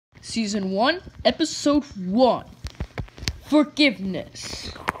Season 1, Episode 1,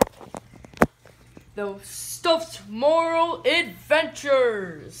 Forgiveness. The Stuffed Moral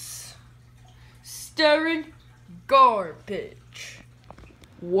Adventures, starring Garbage.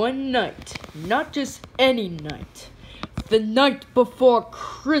 One night, not just any night, the night before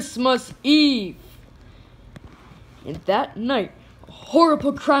Christmas Eve. And that night, a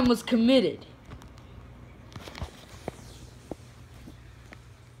horrible crime was committed.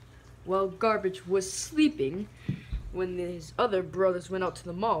 While Garbage was sleeping, when his other brothers went out to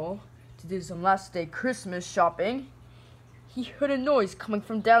the mall to do some last day Christmas shopping, he heard a noise coming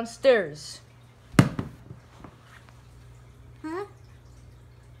from downstairs. Huh?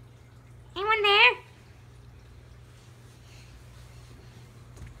 Anyone there?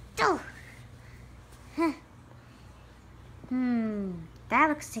 Oh. Huh. That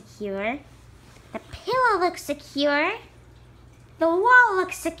looks secure. The pillow looks secure. The wall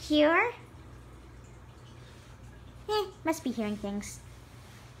looks secure. Must be hearing things.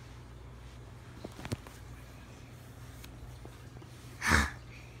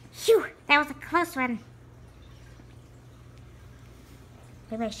 Phew, that was a close one.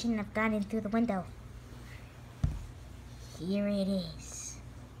 Maybe I shouldn't have gone in through the window. Here it is.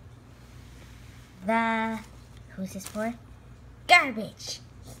 Who's this for? Garbage.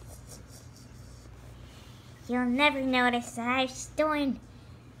 You'll never notice that I've stolen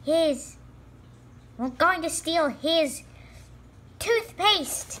his... We're going to steal his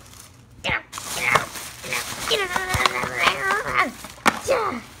toothpaste.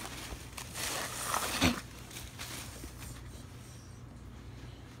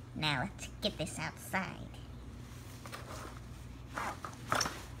 Now let's get this outside.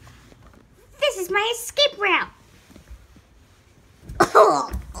 This is my escape route.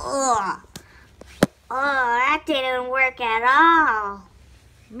 Oh, that didn't work at all.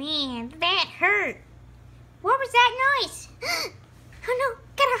 Man, that hurt. What was that noise? Oh no,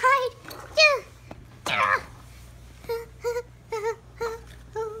 gotta hide.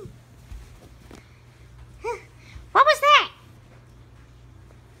 What was that?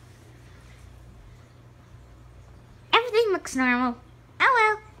 Everything looks normal. Oh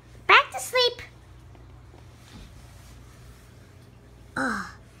well, back to sleep.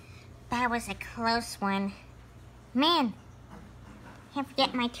 Oh, that was a close one. Man, can't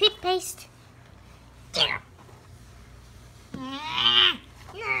forget my toothpaste.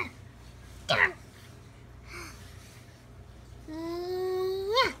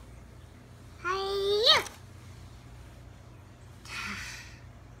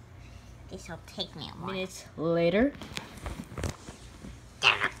 This'll take me a while. Minutes later.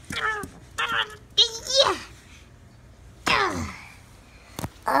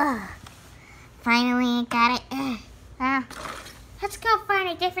 Finally I got it. Let's go find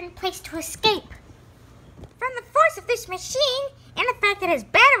a different place to escape. From the force of this machine and the fact that it has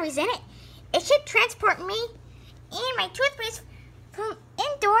batteries in it, it should transport me and my toothpaste from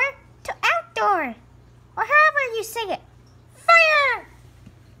indoor to outdoor. Or however you say it. Fire!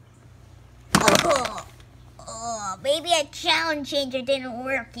 Oh, maybe a challenge changer didn't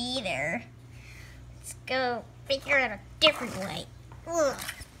work either. Let's go figure out a different way. Ugh.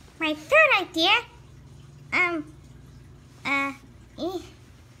 My third idea,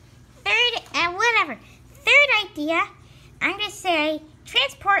 whatever. Third idea, I'm gonna say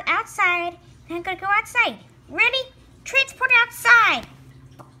transport outside, and I'm gonna go outside. Ready? Transport outside.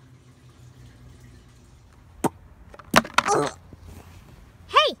 Ugh.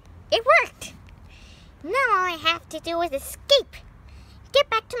 Hey, it worked. Now all I have to do is escape. Get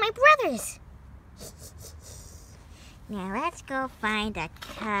back to my brothers. Now let's go find a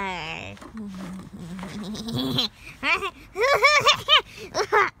car.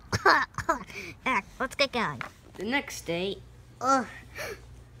 Let's get going. The next day. Oh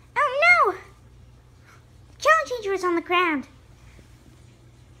no! Challenge changer is on the ground.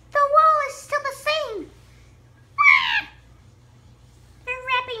 The wall is still the same. The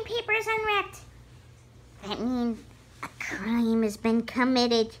wrapping paper is unwrapped. That means a crime has been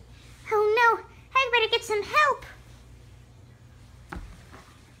committed. Oh no! I better get some help.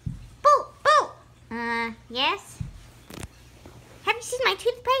 Yes? Have you seen my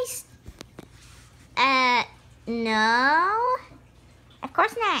toothpaste? No. Of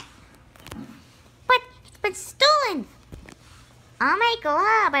course not. But it's been stolen. Oh my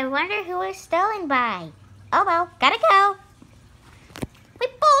glob, I wonder who it's stolen by. Oh well, gotta go.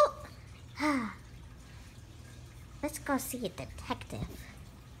 Wait, let's go see a detective.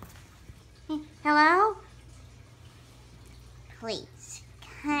 Hello? Please,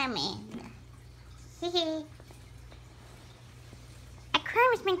 come in. A crime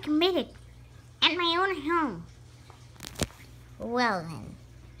crime has been committed at my own home. Well then,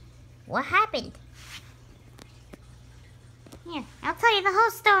 what happened? Here, I'll tell you the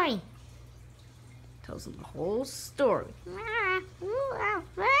whole story. Tells them the whole story.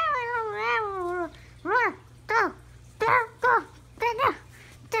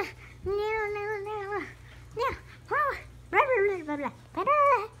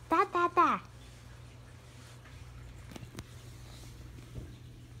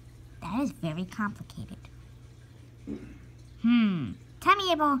 That is very complicated. Tell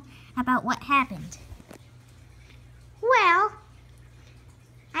me about what happened. Well,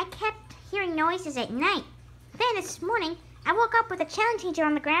 I kept hearing noises at night. Then this morning, I woke up with a challenge teacher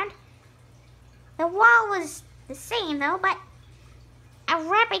on the ground. The wall was the same though, but a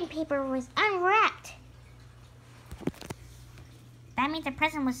wrapping paper was unwrapped. That means the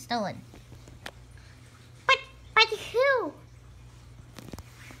present was stolen. But by who?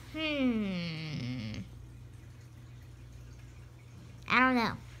 I don't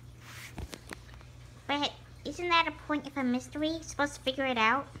know. But isn't that a point of a mystery? Supposed to figure it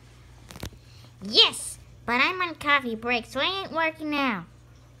out? Yes, but I'm on coffee break, so I ain't working now.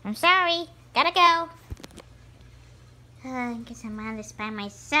 I'm sorry. Gotta go. I guess I'm on this by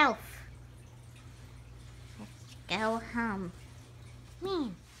myself. Let's go home.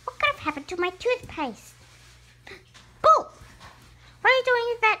 Man, what could have happened to my toothpaste? Boo! What are you doing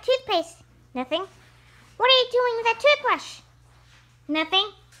with that toothpaste? Nothing. What are you doing with that toothbrush?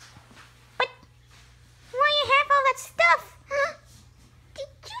 Nothing. But why you have all that stuff? Did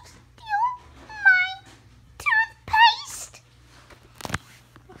you steal my toothpaste?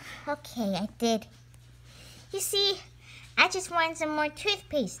 Okay, I did. You see, I just wanted some more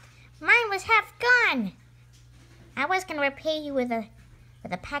toothpaste. Mine was half gone. I was gonna repay you with a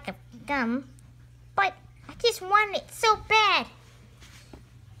pack of gum, but I just wanted it so bad.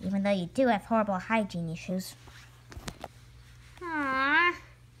 Even though you do have horrible hygiene issues. Aww.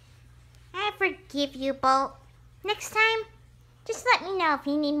 I forgive you, Bolt. Next time, just let me know if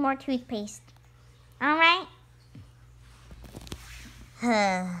you need more toothpaste. Alright?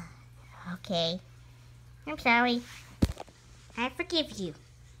 Okay. I'm sorry. I forgive you.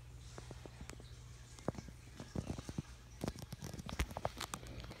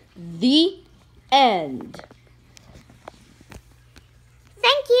 The end.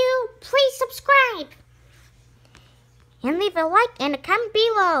 Thank you. Please subscribe. And leave a like and a comment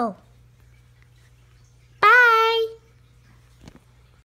below.